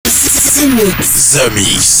The Mix. The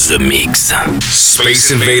Mix. The Mix.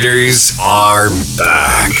 Space Invaders are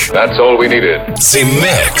back. That's all we needed. The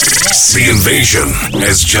Mix. The invasion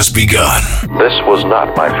has just begun. This was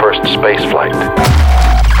not my first space flight.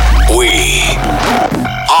 We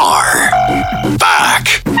are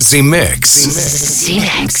back. The Mix. The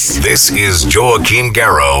Mix. This is Joachim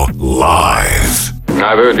Garraud live.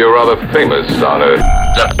 I've heard you're rather famous, Sonner.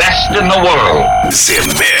 The best in the world.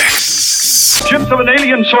 The Mix. Ships of an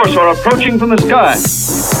alien source are approaching from the sky.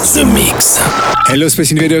 The Mix. Hello,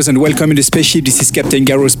 Space Invaders, and welcome in the spaceship. This is Captain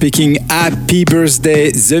Garraud speaking. Happy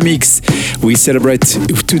birthday, The Mix. We celebrate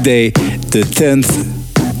today the 10th.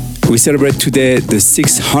 We celebrate today the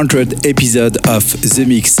 600th episode of The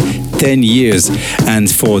Mix, 10 years. And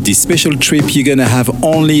for this special trip, you're gonna have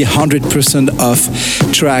only 100% off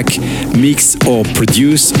track mix or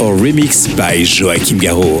produce or remix by Joachim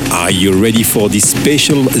Garraud. Are you ready for this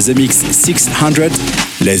special The Mix 600?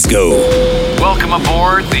 Let's go. Welcome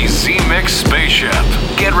aboard the Z-Mix spaceship.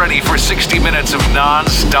 Get ready for 60 minutes of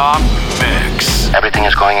non-stop mix. Everything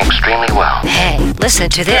is going extremely well. Hey, listen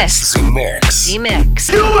to this. The Mix. Z-Mix.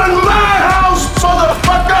 You in my house,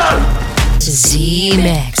 motherfucker!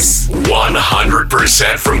 Z-Mix.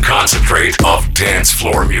 100% from concentrate of dance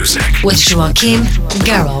floor music. With Joachim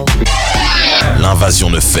Garraud.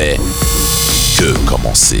 L'invasion ne fait que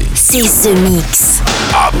commencer. C'est The Mix.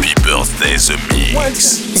 Happy birthday, The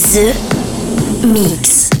Mix. The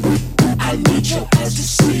Mix. I need your eyes to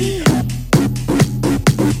see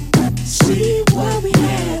what we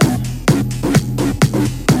have.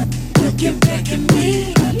 Looking back at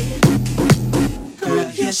me, girl,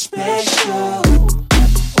 you're special.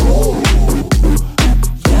 Ooh,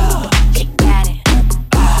 yeah, You got it.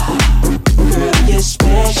 girl, you're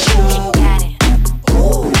special. You got it.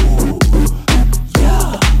 Ooh,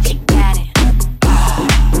 yeah, You got it.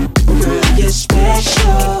 girl, you're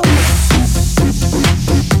special.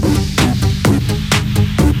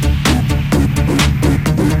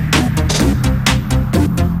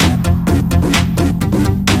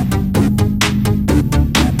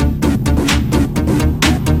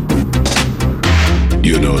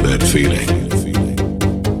 You know that feeling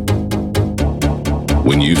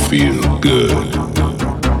when you feel good,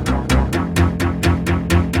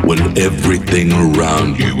 when everything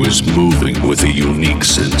around you is moving with a unique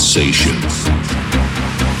sensation.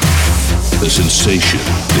 The sensation,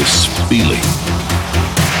 this feeling.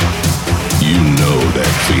 You know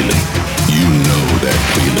that feeling. You know that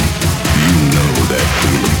feeling. You know that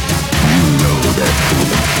feeling. You know that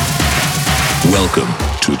feeling. Welcome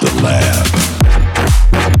to the lab.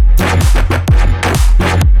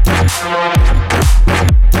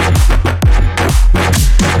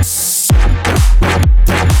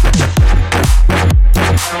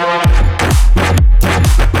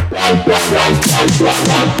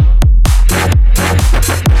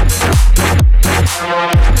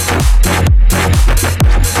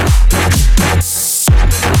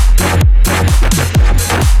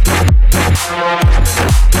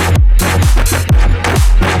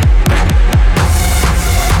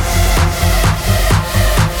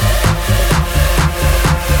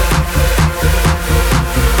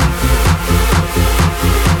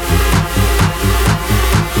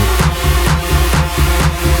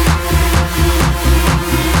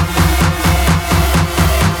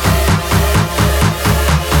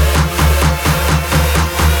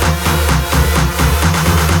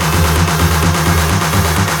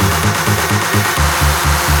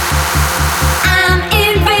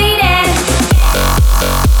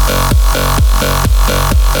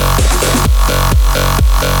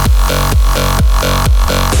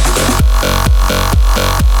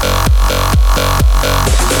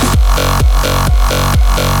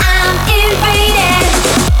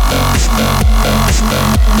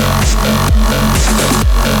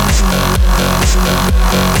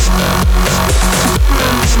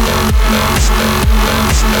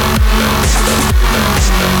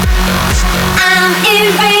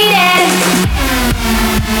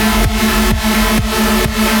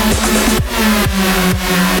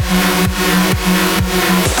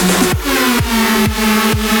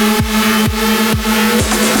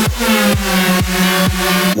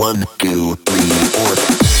 One, two, three, four.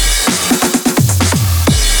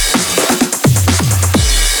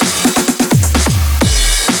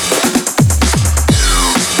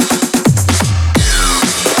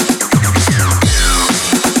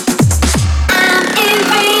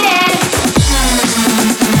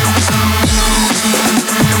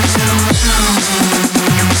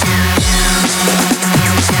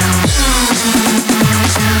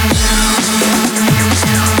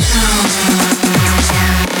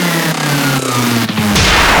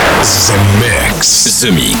 The Mix.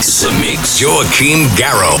 The Mix. The Mix. Joachim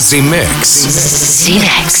Garraud. The Mix.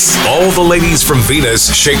 Z-Mix. All the ladies from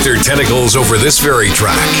Venus shake their tentacles over this very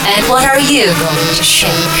track. And what are you going to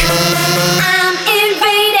shake? I'm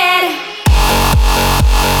invaded.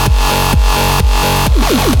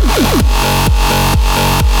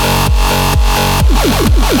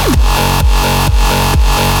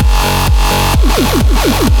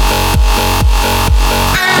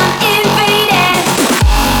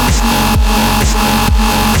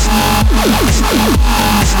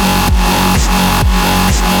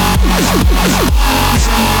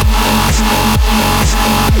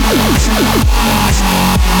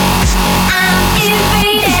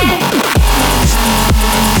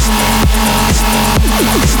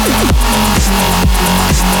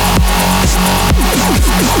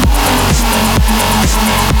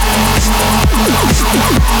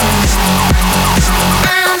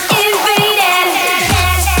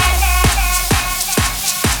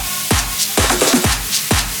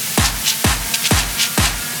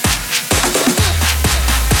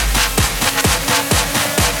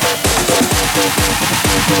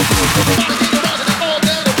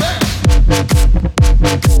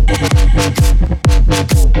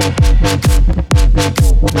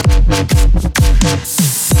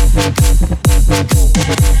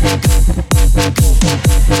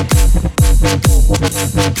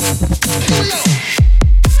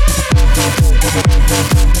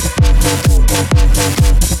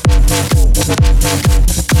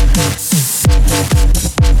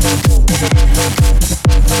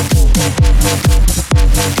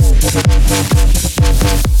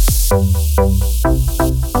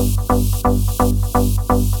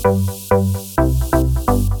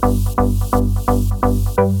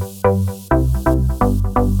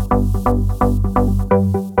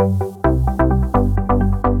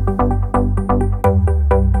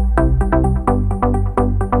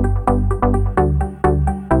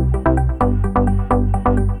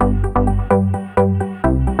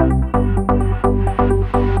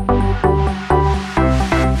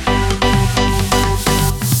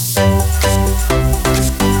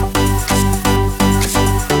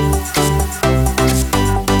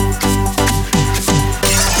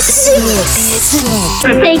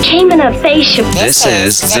 They came in a spaceship. This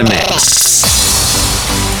is The Mix.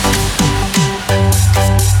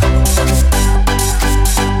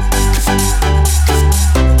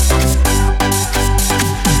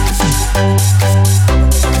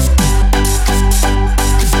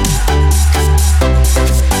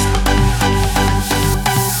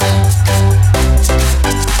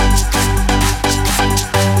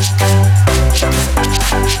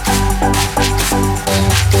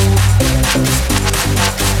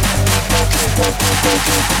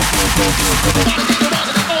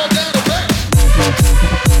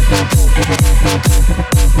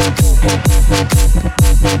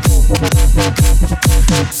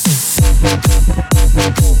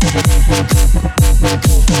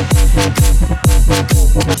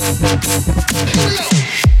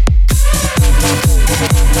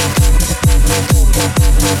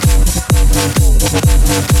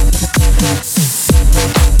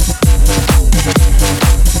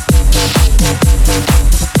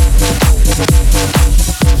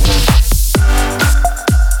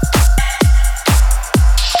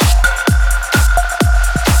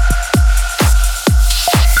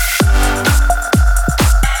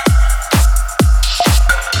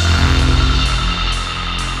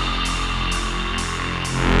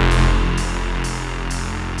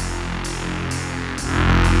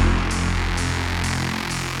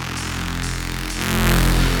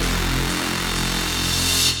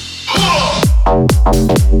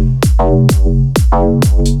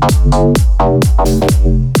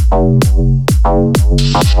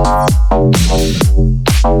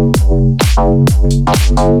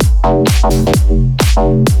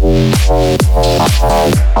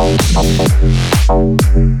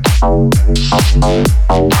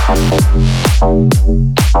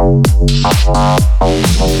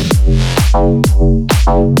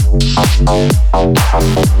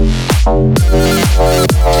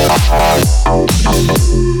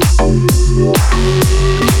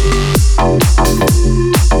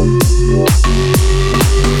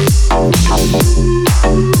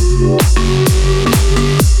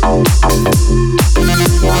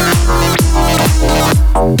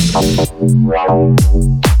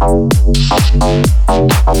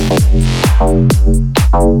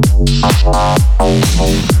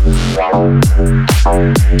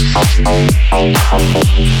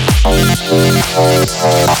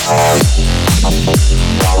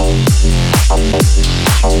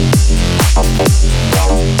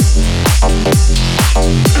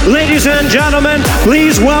 Ladies and gentlemen,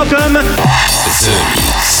 please welcome The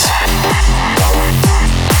Mix.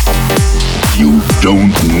 You don't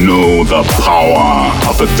know the power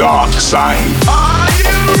of the dark side. Are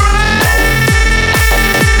you ready?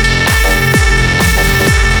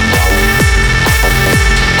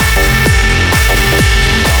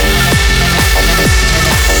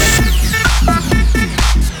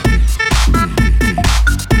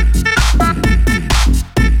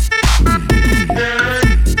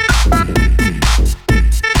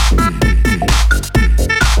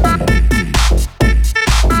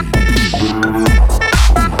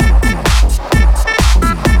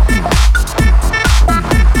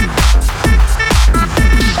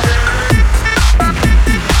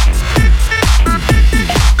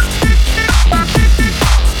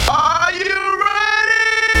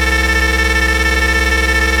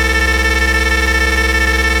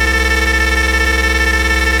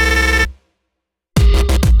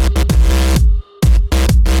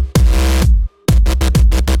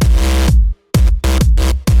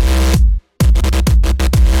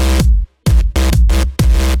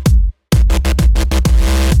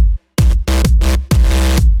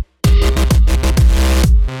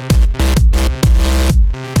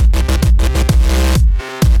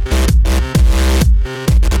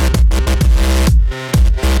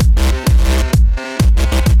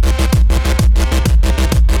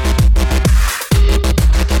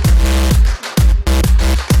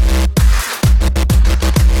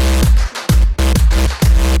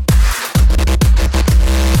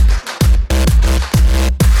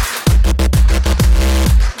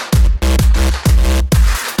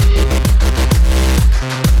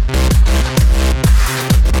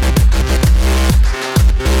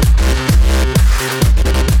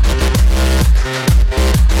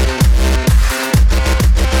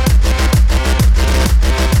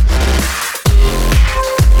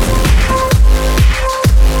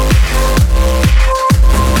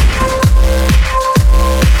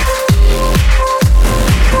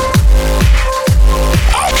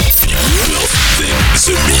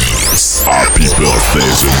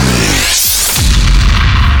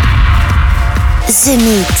 The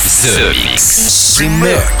Mix. The Mix.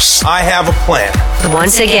 Remix. I have a plan.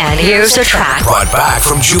 Once again, here's a track brought back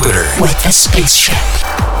from Jupiter with a spaceship.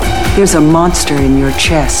 There's a monster in your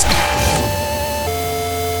chest.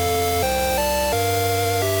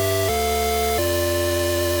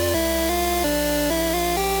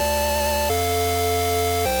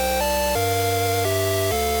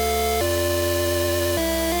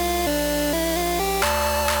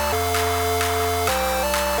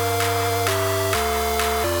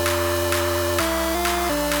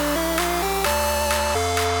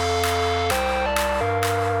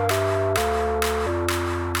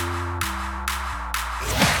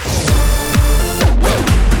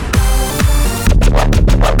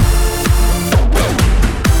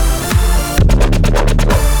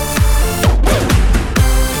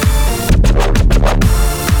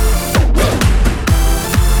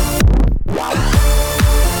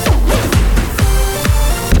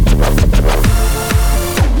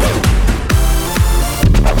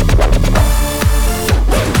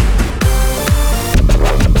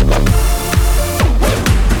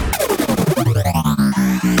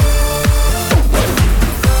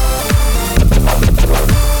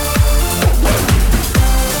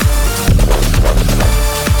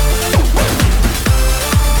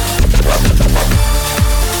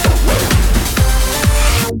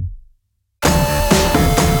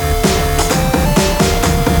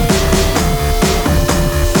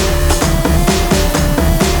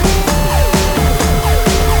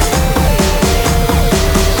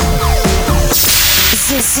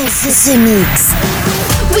 The Mix.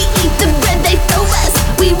 We eat the bread they throw us.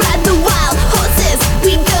 We ride the wild horses.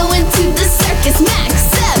 We go into the circus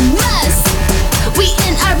Maximus. We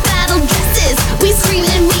in our battle dresses. We scream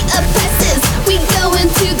and we oppresses. We go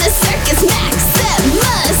into the circus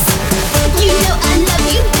Maximus. You know I love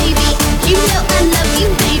you, baby. You know I love you,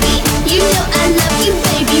 baby. You know I love you,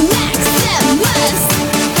 baby. Maximus.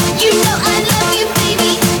 You know I love you,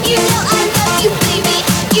 baby. You know I love you, baby.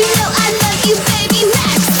 You know I love you, baby.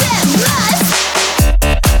 Maximus.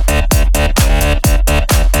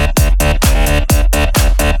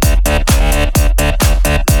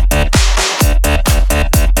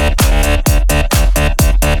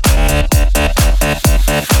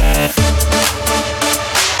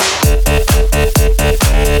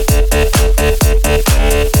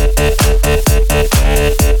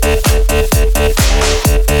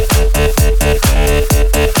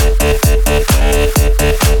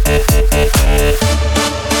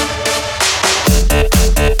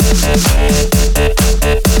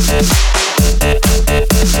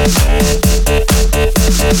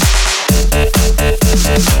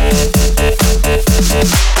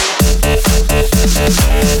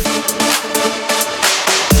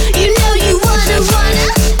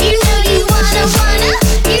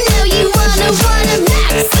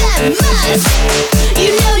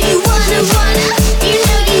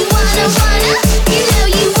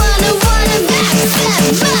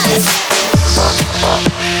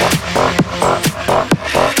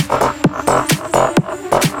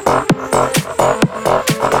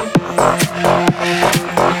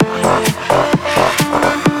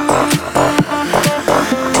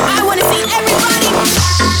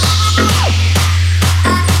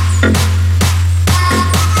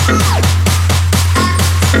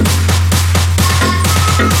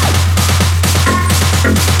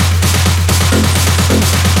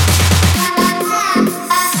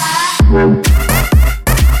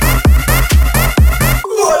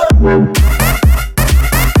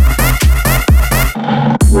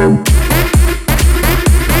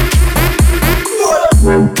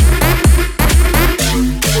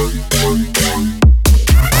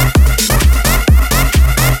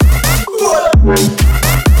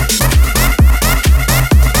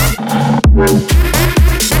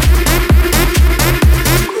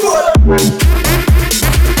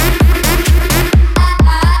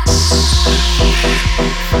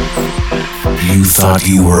 you thought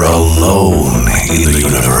you were alone in the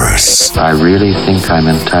universe? I really think I'm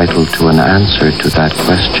entitled to an answer to that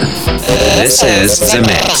question. This is The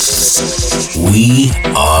Mix. We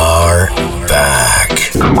are back.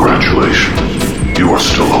 Congratulations, you are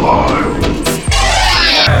still alive.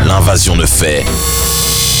 L'invasion ne fait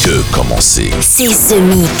que commencer. C'est The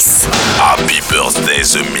Mix. Happy birthday,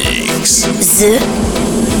 The Mix. The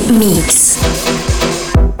Mix.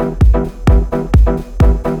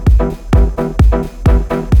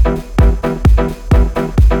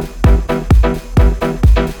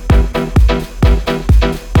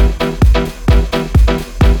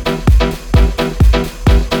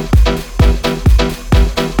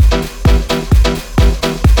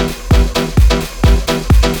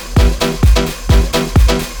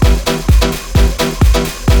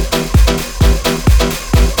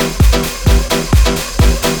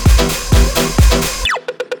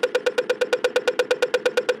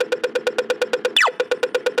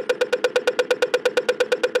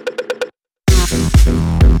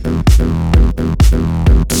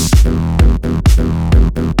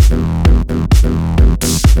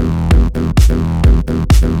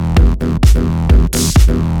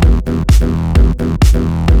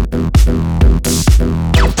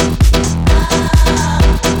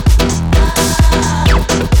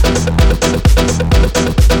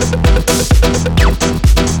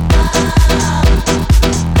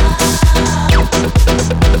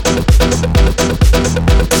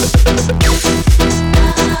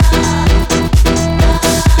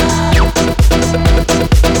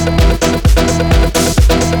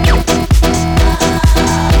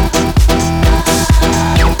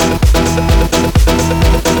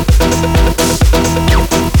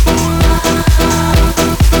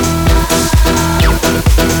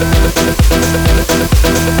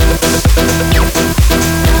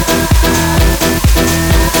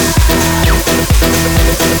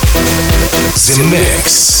 The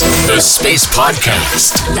Mix, the space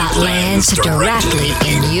podcast that lands directly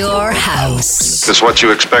in your house. Is this what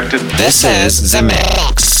you expected? This is The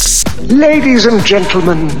Mix. Ladies and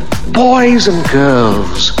gentlemen, boys and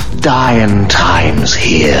girls, dying times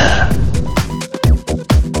here.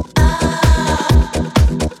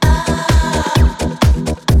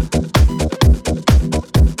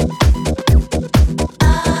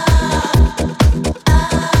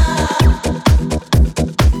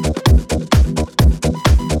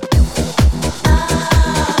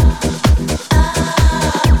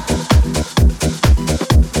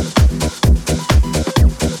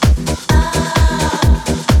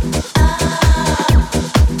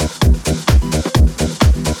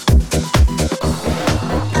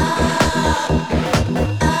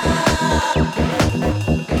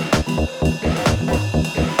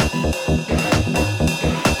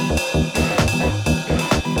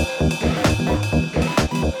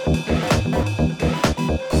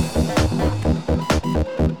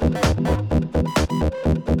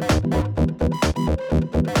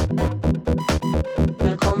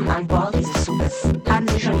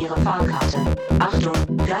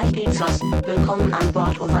 Willkommen an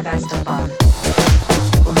Bord unserer Geisterbahn.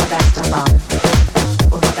 Unserer Geisterbahn.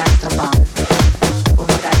 Unserer Geisterbahn.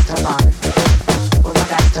 Unserer Geisterbahn. Unserer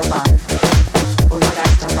Geisterbahn. Unserer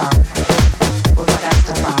Geisterbahn. Unserer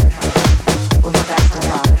Geisterbahn. Unserer Geisterbahn. Unserer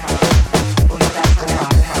Geisterbahn.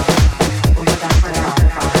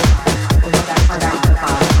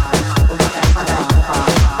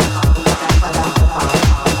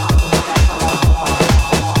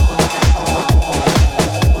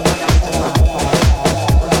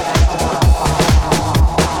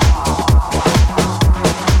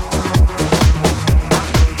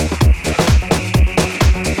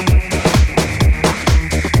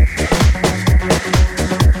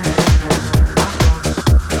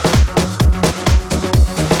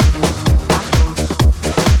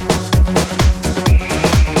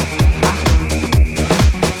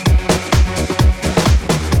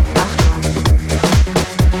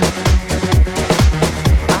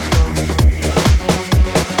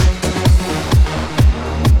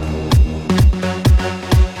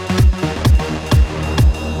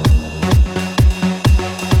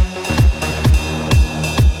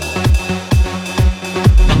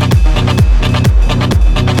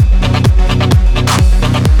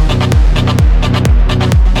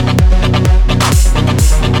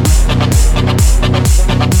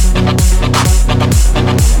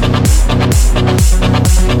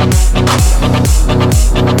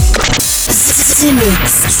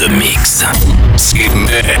 The Mix. Skip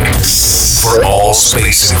Mix. For all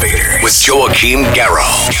Space Invaders. With Joachim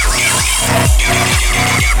Garraud.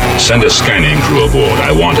 Send a scanning crew aboard.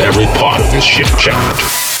 I want every part of this ship checked.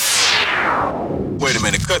 Wait a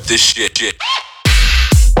minute, cut this shit.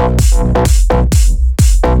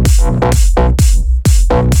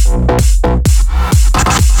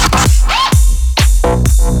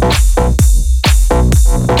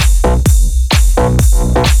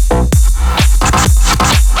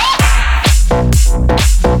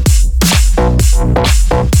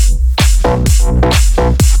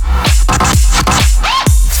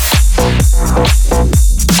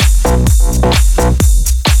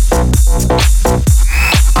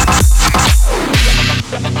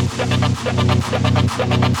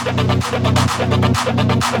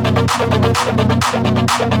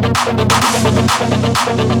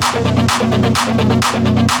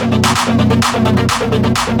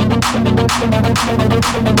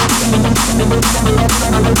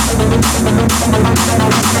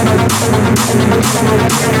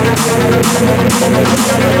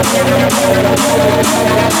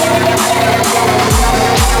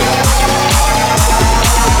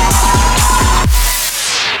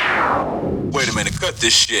 Wait a minute, cut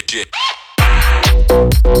this shit.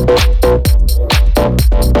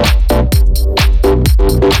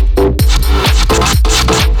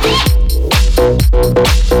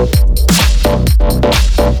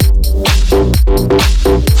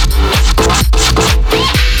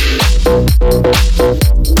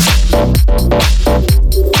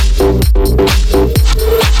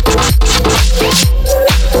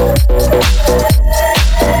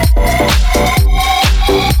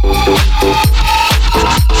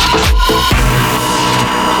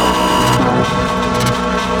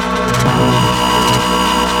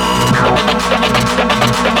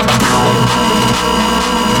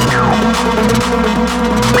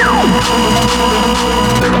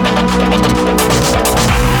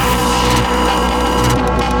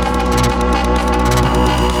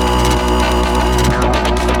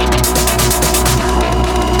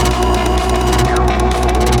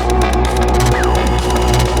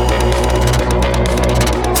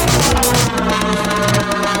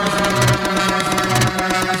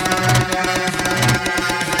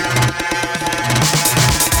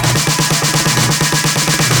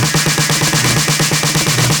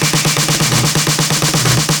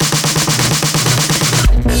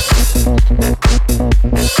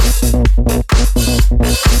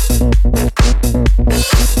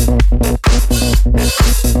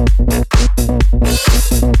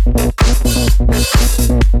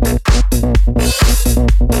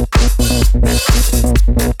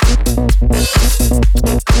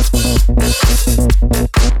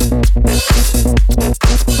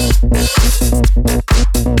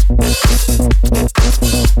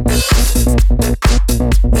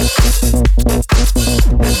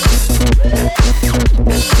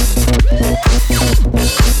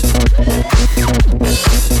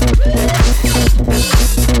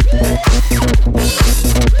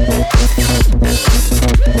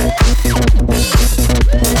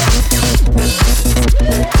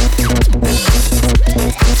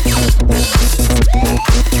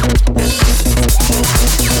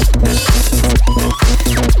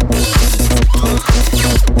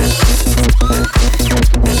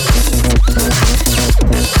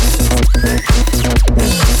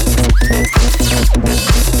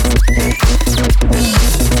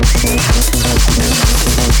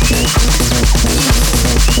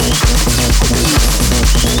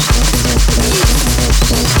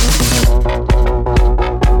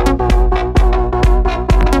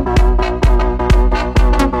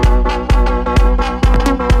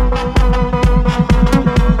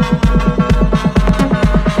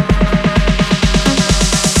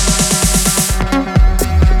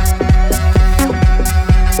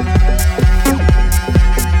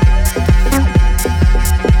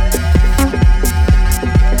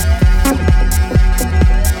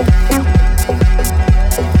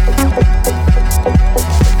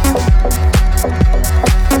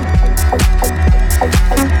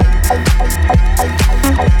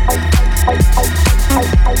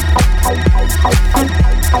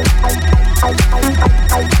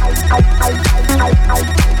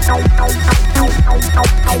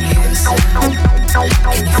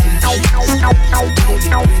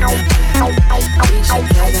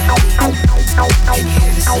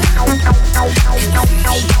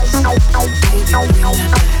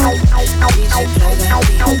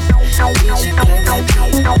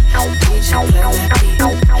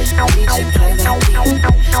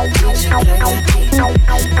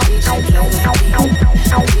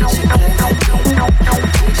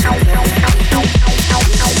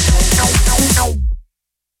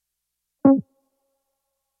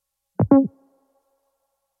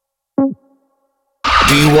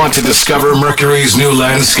 Do you want to discover Mercury's new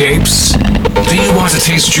landscapes? Do you want to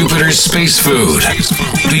taste Jupiter's space food?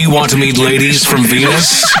 Do you want to meet ladies from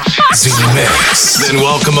Venus? Z-Mix. Then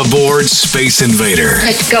welcome aboard Space Invader.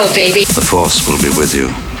 Let's go, baby. The Force will be with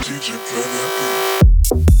you.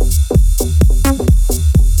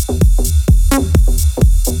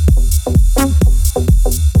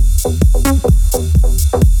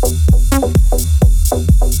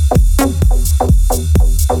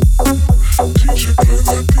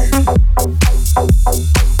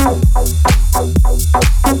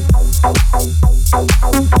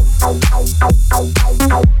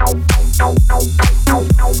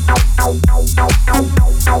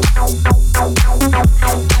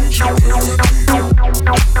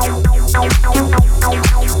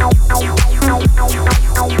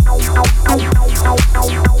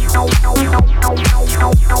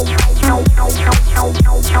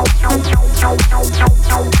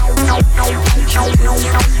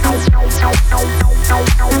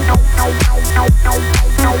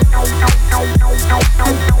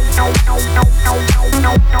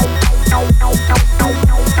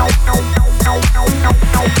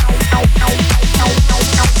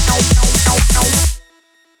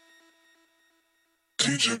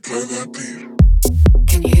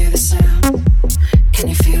 Can you hear the sound? Can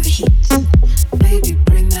you feel the heat? Baby,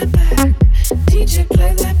 bring that back. DJ,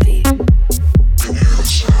 play that beat. Can you hear the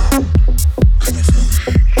sound?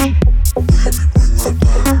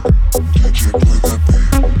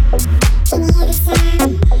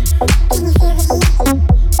 Can you feel the heat?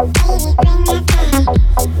 Baby, bring that back. DJ, play that beat. Can you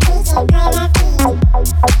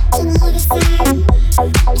hear the sound? Can you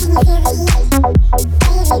feel the heat?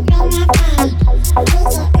 Baby, bring that back.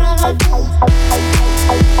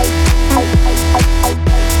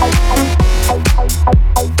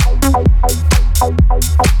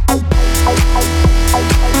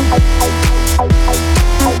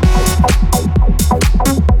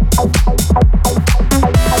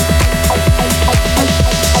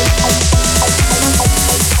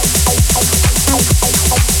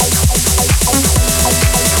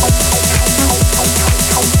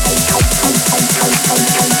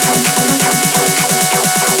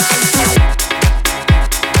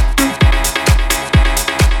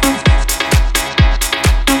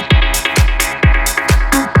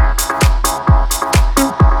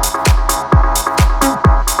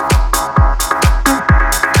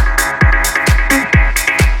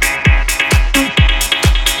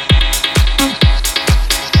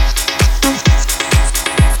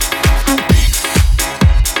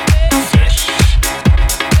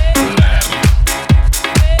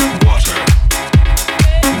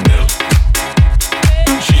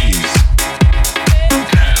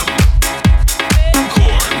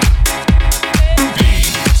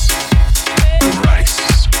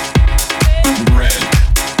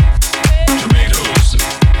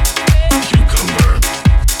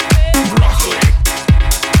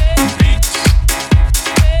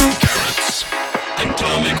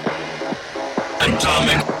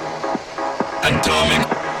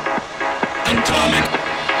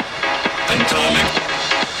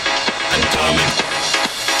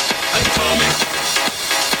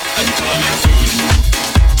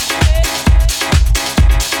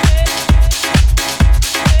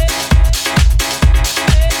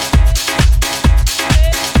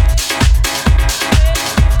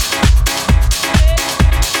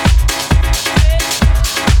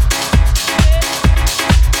 beat. Can you hear the sound? Can you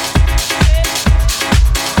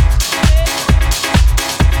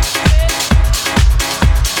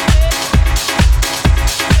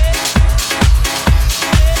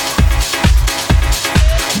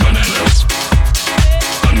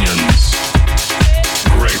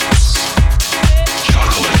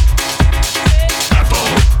feel the heat? Baby, bring that back.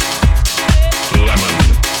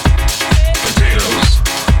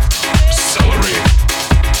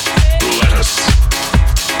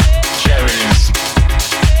 DJ,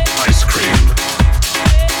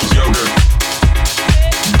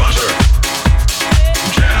 play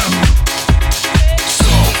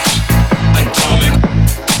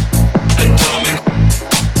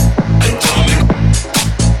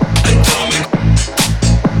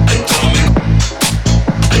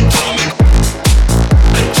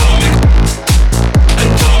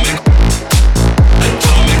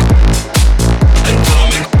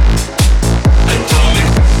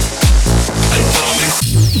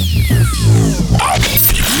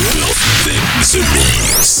that beat.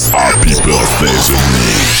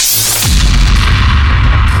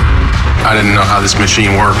 I didn't know how this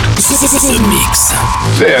machine worked. The Mix.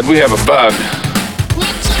 Dad, we have a bug.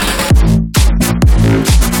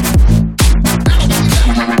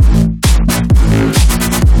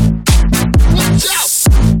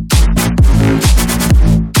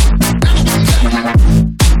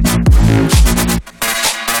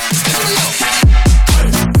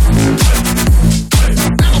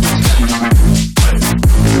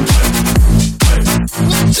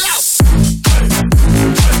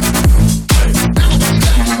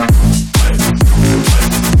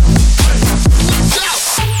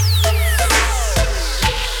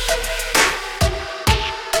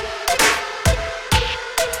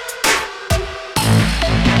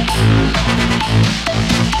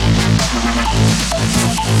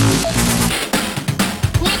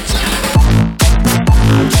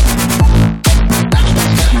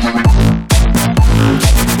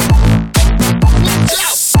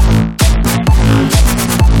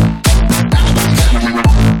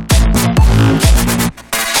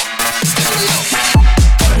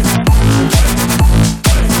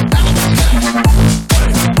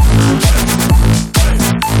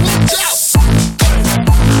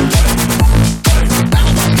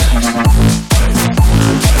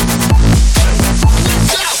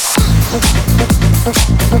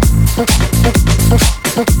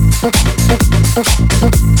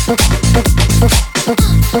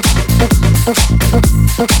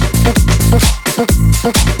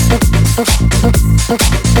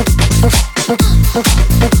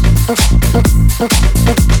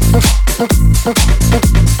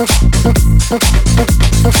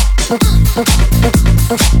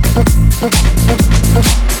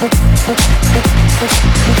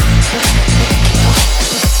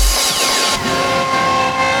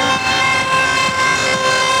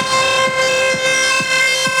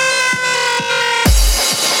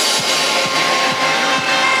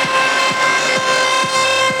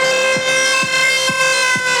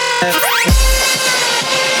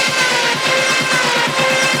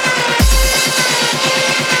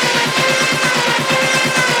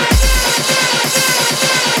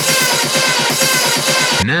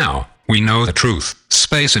 Now, we know the truth.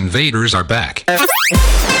 Space invaders are back.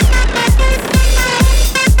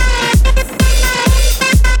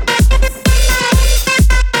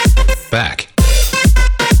 Back.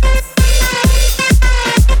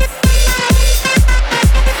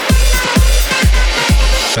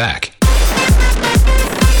 Back.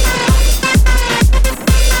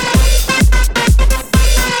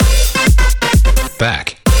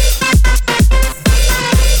 Back.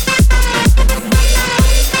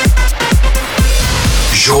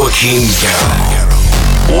 Joaquin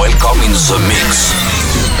Garrow. Welcome in the mix.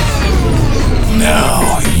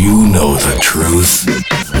 Now you know the truth.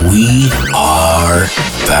 We are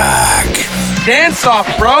back. Dance off,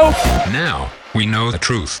 bro! Now we know the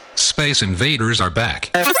truth. Space invaders are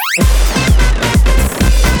back.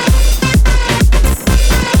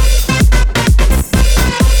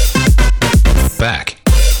 Back.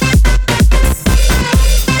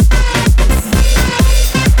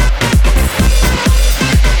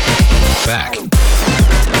 Back.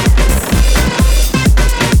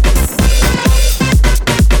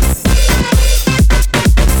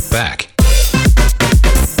 Back.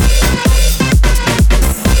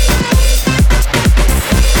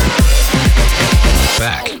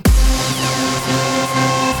 Back.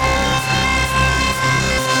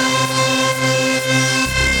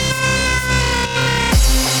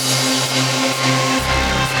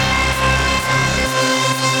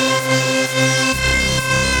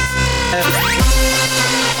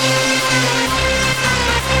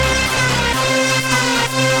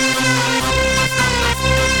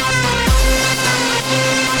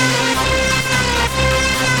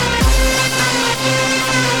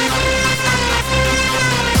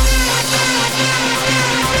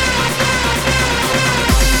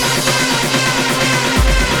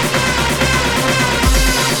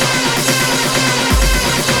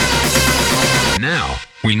 Now,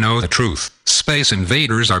 we know the truth. Space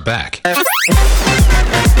invaders are back.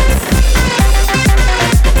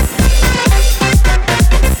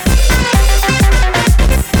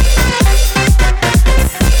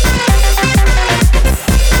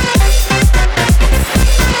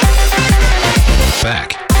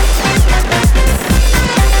 Back.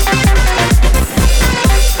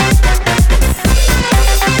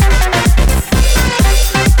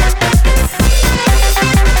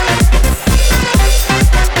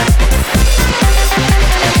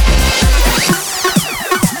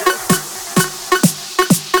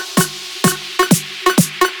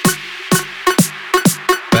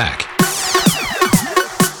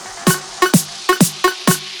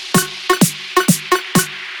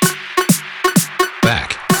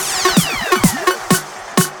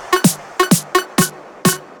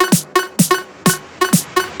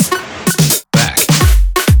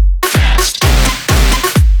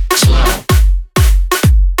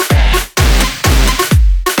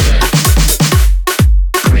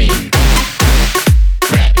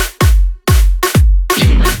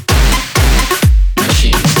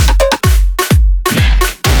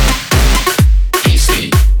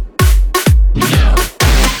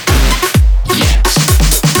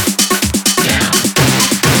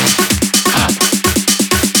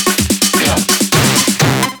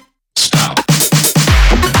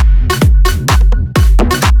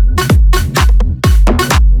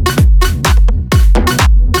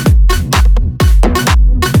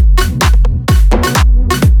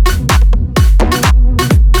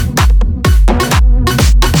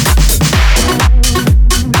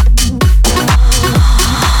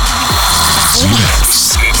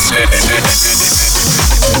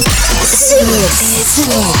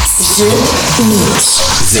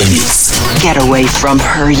 The Mix. Get away from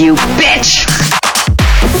her, you bitch!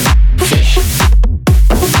 Fish.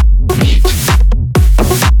 Meat.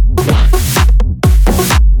 1.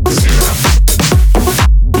 0.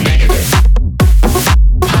 Negative.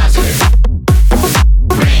 Positive.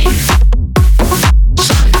 Rain.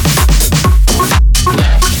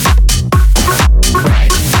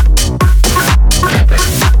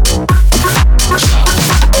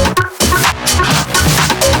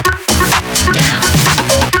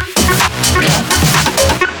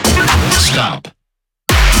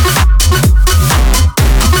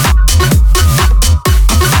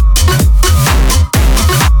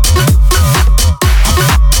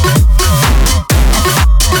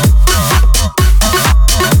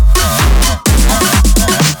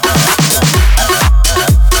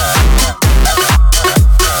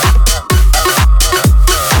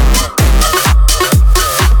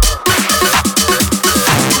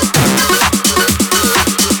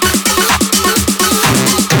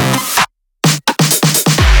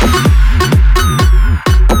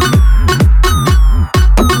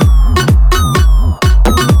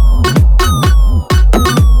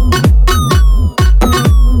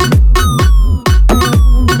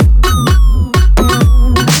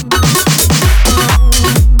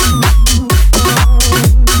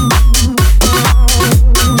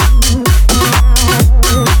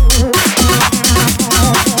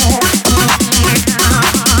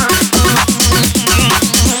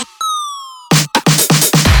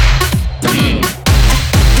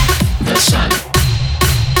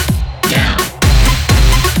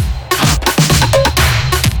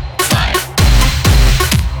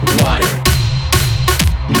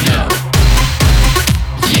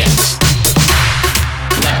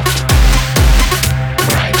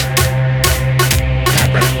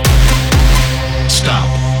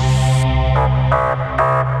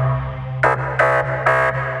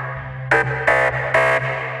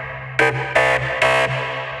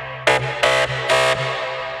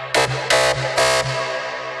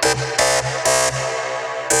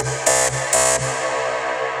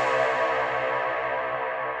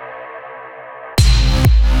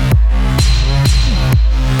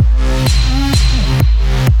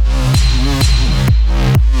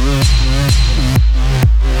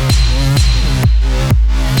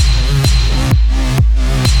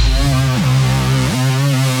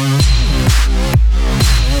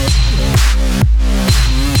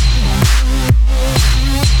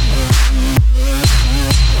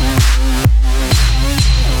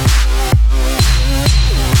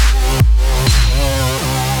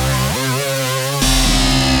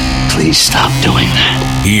 Please stop doing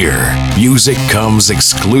that. Here, music comes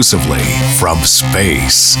exclusively from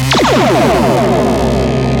space.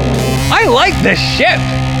 I like this ship.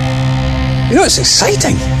 You know, it's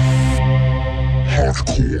exciting.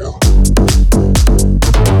 Hardcore.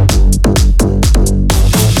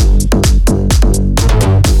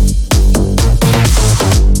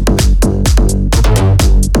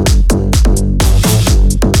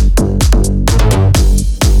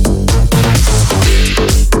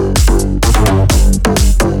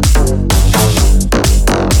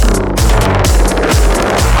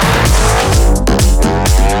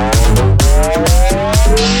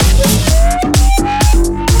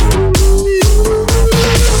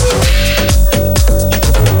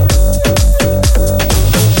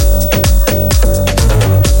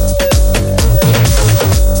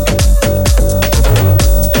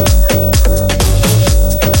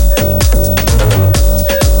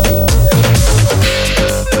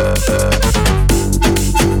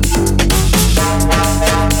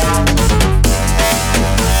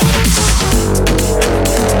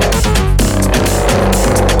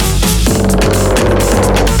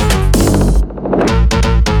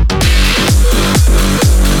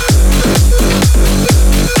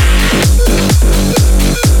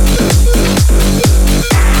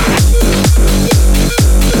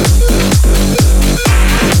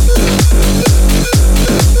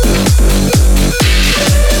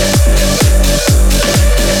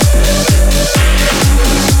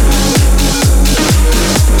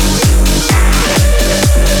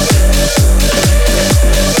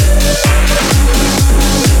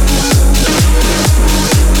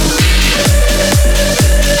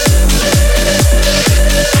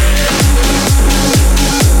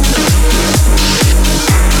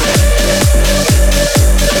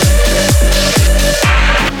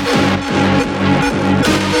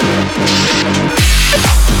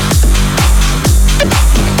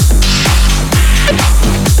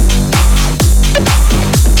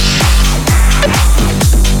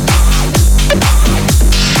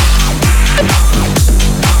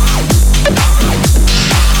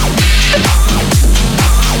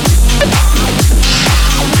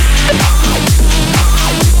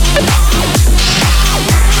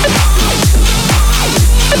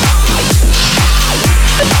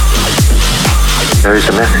 There is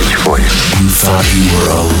a message for you. You thought you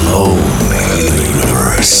were alone in the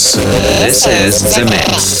universe. This is The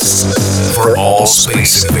Mix. For all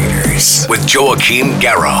space invaders with Joachim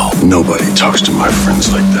Garraud. Nobody talks to my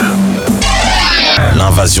friends like that.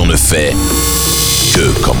 L'invasion ne fait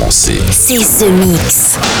que commencer. C'est The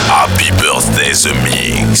Mix. Happy birthday, The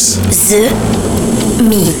Mix. The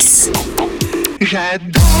Mix.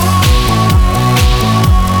 J'adore.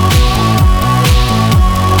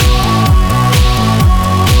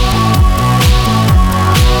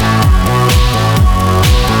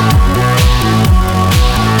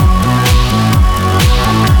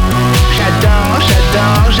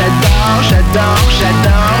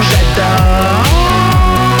 J'adore.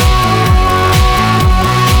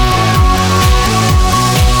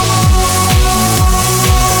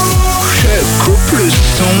 Je coupe le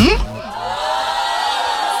son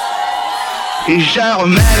et je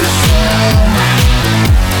remets le son.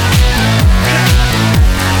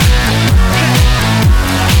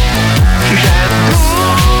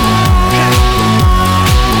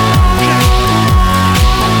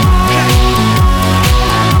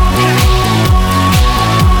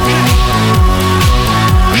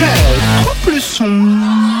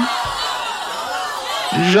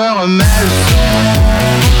 Je remets le son.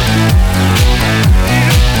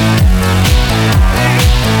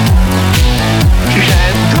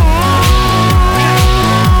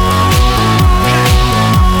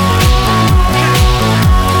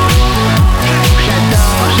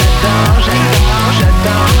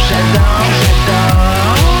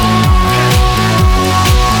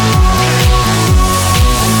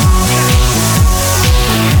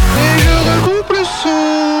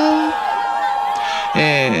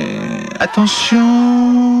 Attention,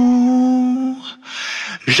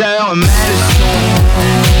 je remets le son.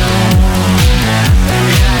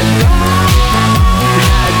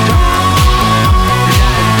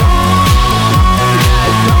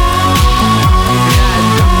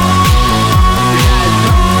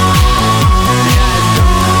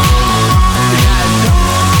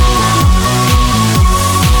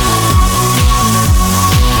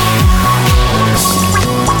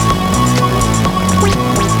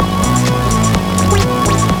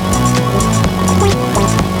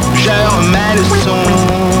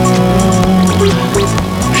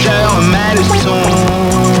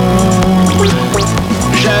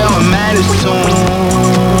 Je remets le son.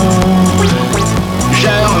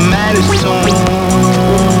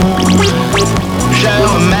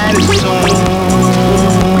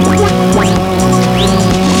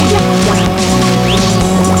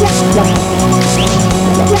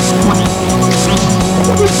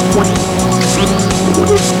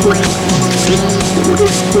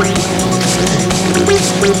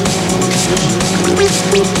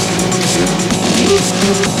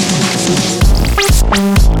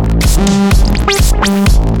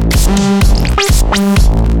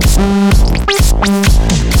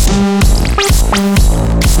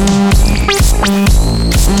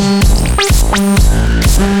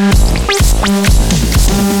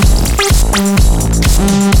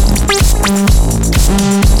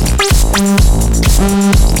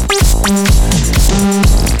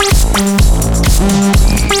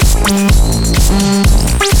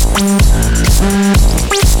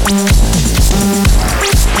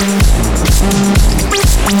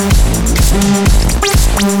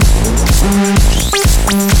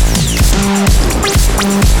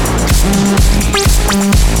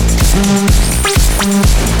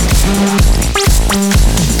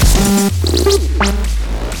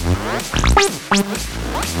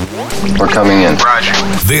 We're coming in. Roger.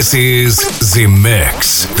 This is The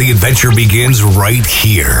Mix. The adventure begins right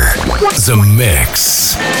here. The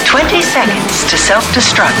Mix. 20 seconds to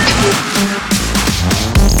self-destruct.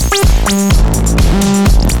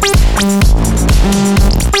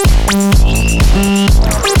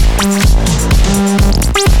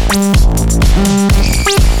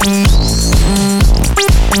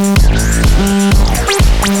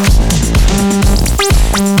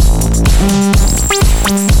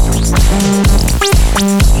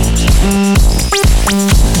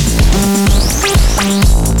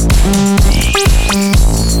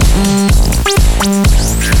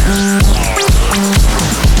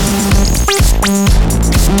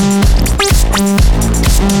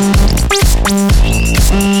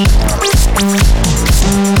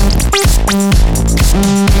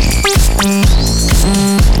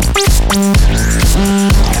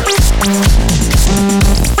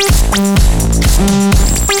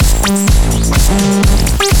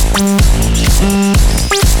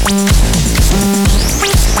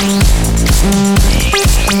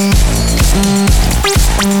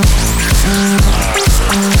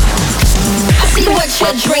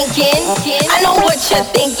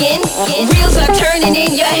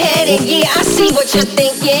 You're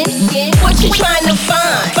thinking, what you trying to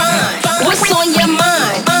find? What's on your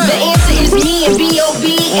mind? The answer is me and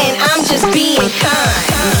B.O.B. and I'm just being kind.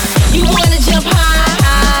 You wanna jump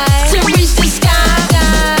high to reach the sky?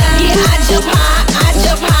 Yeah, I jump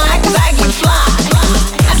high cause I get fly.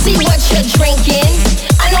 I see what you're drinking,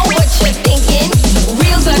 I know what you're thinking.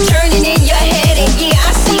 Wheels are turning in your head and yeah,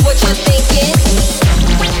 I see what you're thinking.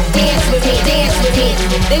 Dance with me,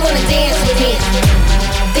 they wanna dance with me.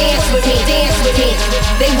 Dance with me,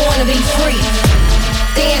 they wanna be free.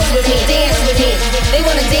 Dance with me, they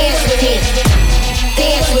wanna dance with me.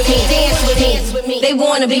 Dance with me, they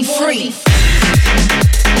wanna be free.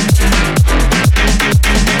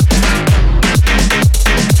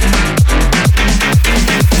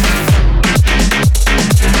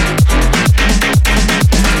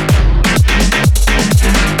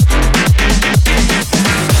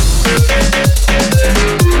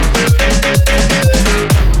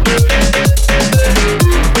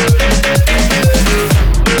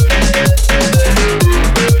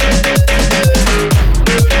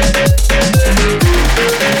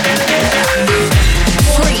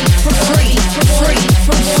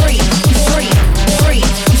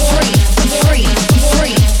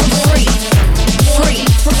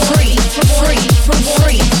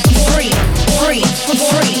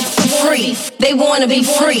 They wanna be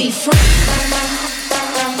free.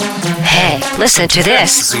 Hey, listen to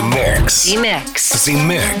this. Z-Mix. Z-Mix.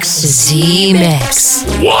 Z-Mix. Z-Mix.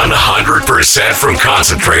 100% from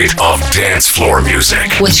concentrate of dance floor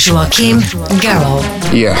music. With Joachim Garraud.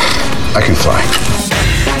 Yeah, I can fly.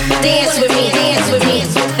 Dance with me.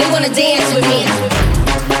 They wanna dance with me.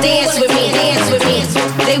 Dance with me.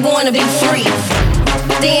 They wanna be free.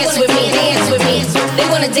 Dance with me. They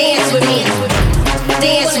wanna dance with me.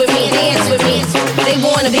 Dance with me. They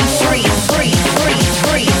wanna be free.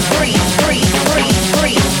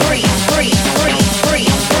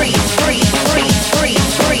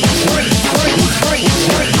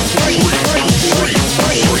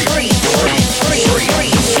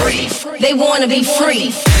 They wanna be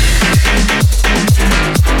free.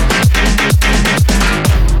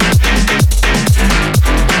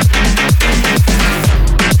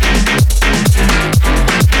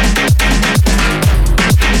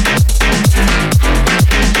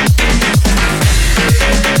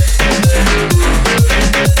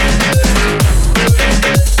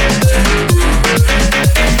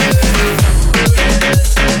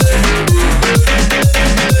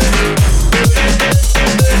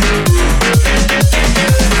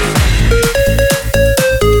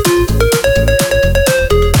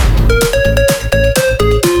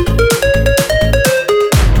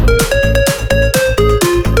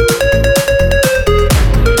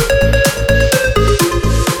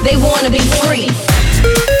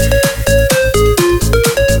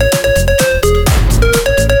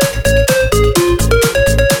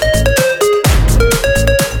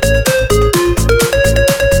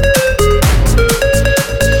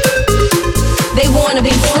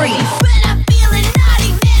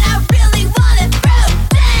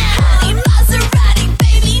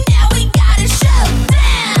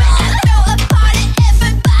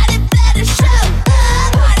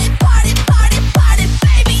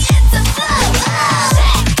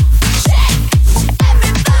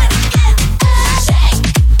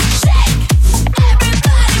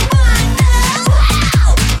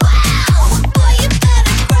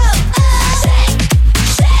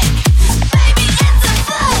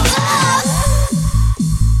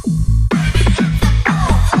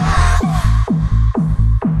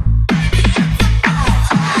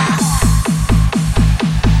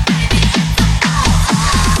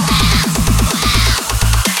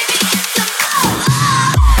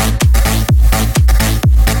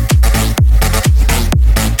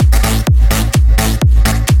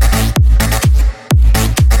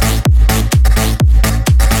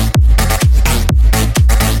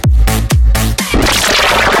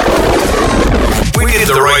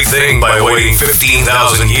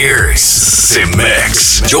 15,000 years.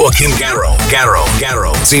 Z-Mix. Joachim Garraud.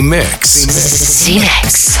 Z-Mix.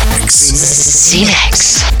 Z-Mix.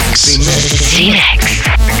 Z-Mix.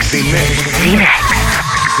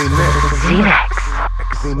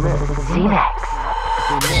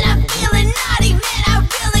 Man, I'm feeling naughty, man, I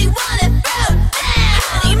really wanna throw down.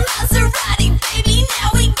 Honey Maserati, baby, now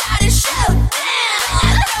we gotta show down.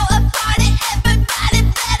 I throw a party, everybody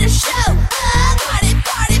better show up. Party,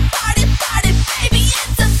 party, party, party, baby,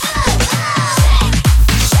 it's a flow. Shake,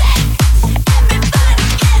 everybody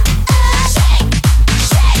get up. Shake,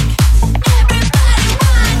 everybody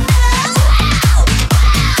wanna. Wow,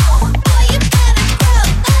 boy, you better grow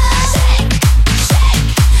up. Shake,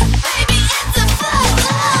 baby, it's a flow.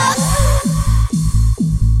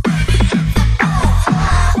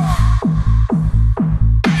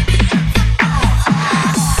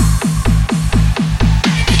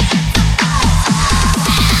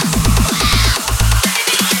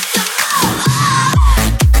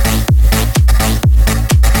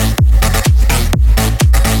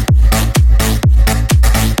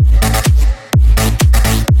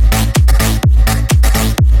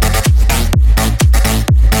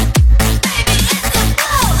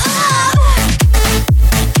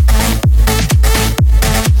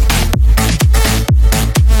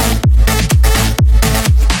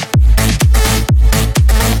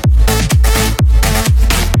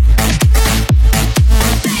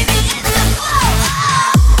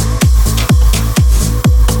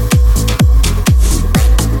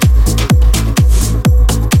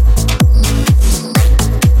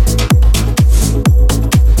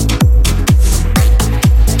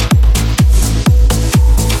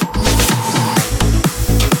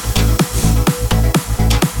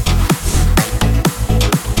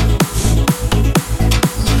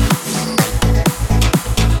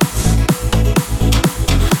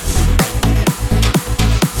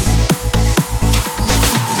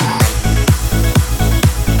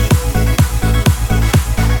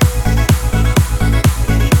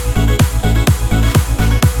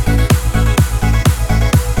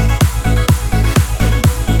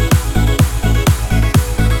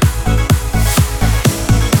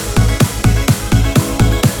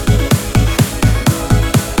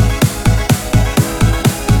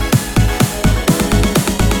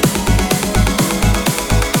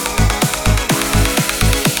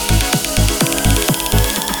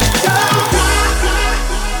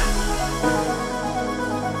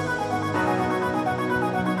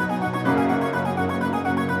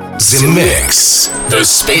 Z-Mix, the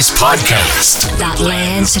space podcast that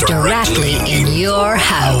lands directly in your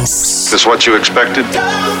house. Is this what you expected? Don't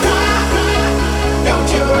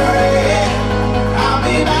you worry, I'll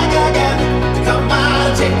be back again to come out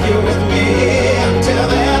and take you with me. Until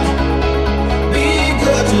then, be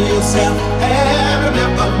good to yourself and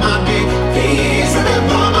remember my name. Please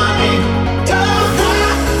remember my name.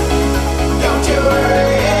 Don't you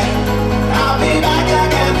worry, I'll be back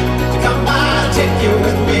again to come out and take you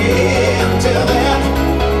with me. Until then,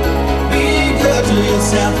 be good to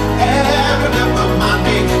yourself and remember my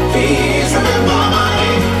name. Please remember my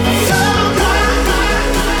name.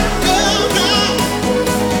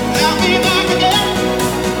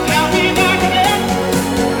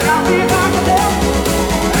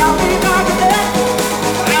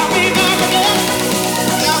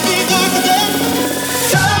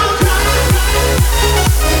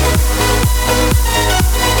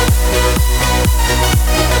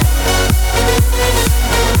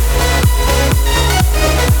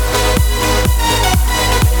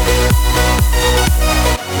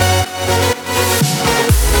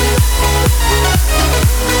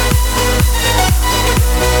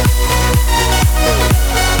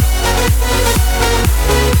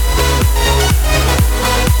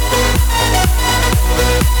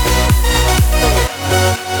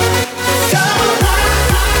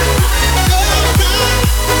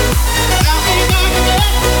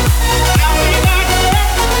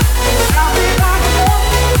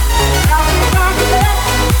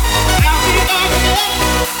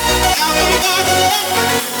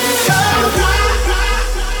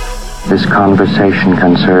 This conversation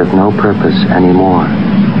can serve no purpose anymore.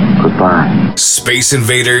 Goodbye. Space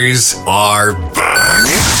Invaders are back.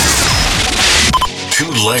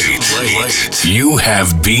 Too late. You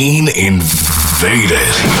have been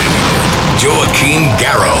invaded. Joachim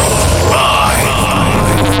Garraud,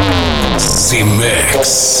 live.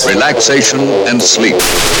 Z-Mix. Relaxation and sleep.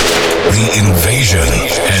 The invasion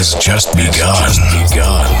has just begun.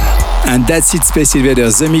 And that's it, Space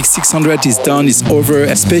Invaders. The Mix 600 is done, it's over.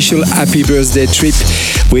 A special happy birthday trip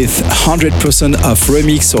with 100% of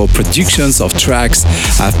remix or productions of tracks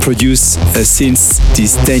I've produced since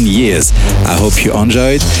these 10 years. I hope you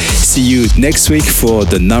enjoyed. See you next week for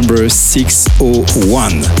the number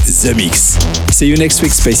 601, The Mix. See you next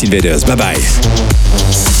week, Space Invaders. Bye-bye.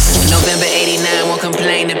 November 89, won't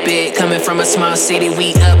complain a bit. Coming from a small city,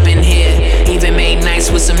 we up in here. Even made nights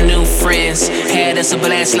with some new friends. Had us a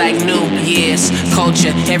blast like New Year's.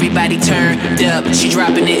 Culture, everybody turned up. She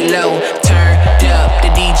dropping it low, turned up. The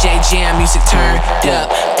DJ jam music turned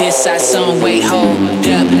up. This our song, wait, hold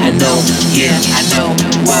up. I know, yeah, I know,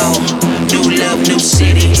 whoa. New love, new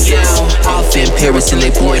city, yo. Off in Paris and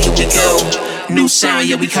boy, here we go. New sound,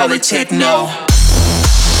 yeah, we call it techno.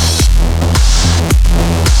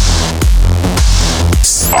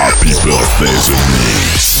 Happy birthday to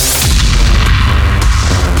me.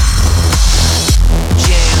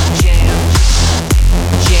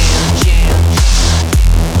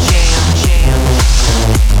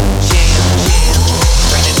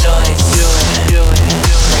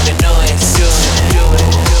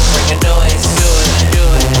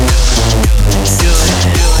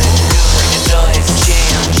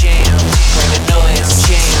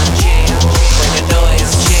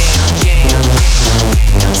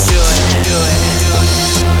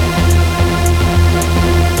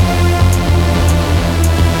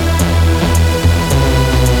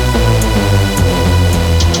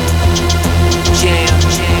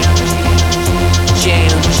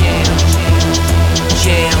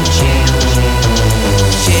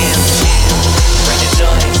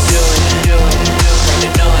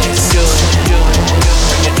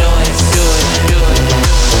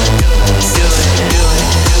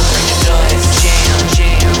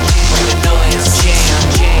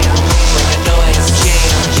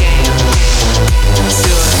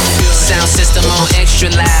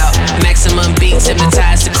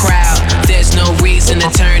 Hypnotize the crowd. There's no reason to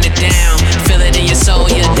turn it down. Feel it in your soul,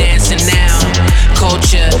 you're dancing now.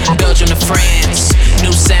 Culture, Belgium to France.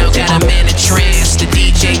 New sound got a man in trance. The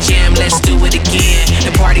DJ jam, let's do it again.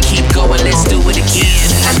 The party keep going, let's do it again.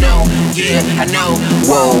 I know, yeah, I know.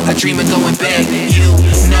 Whoa, I dream of going back. You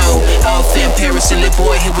know, off in Paris and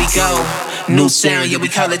boy, here we go. New sound, yeah, we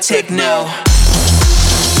call it techno.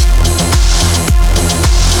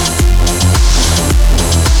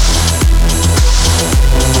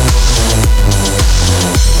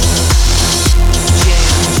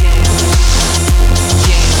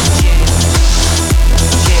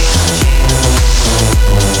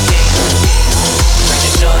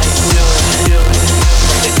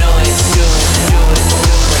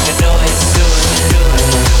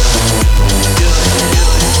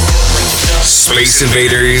 Space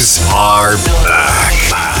Invaders are back.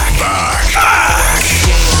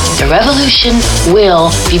 The revolution will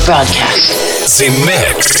be broadcast. The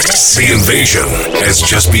Mix. The invasion has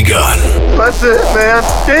just begun. That's it, man.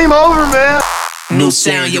 Game over, man. New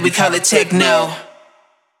sound, yeah, we call it techno.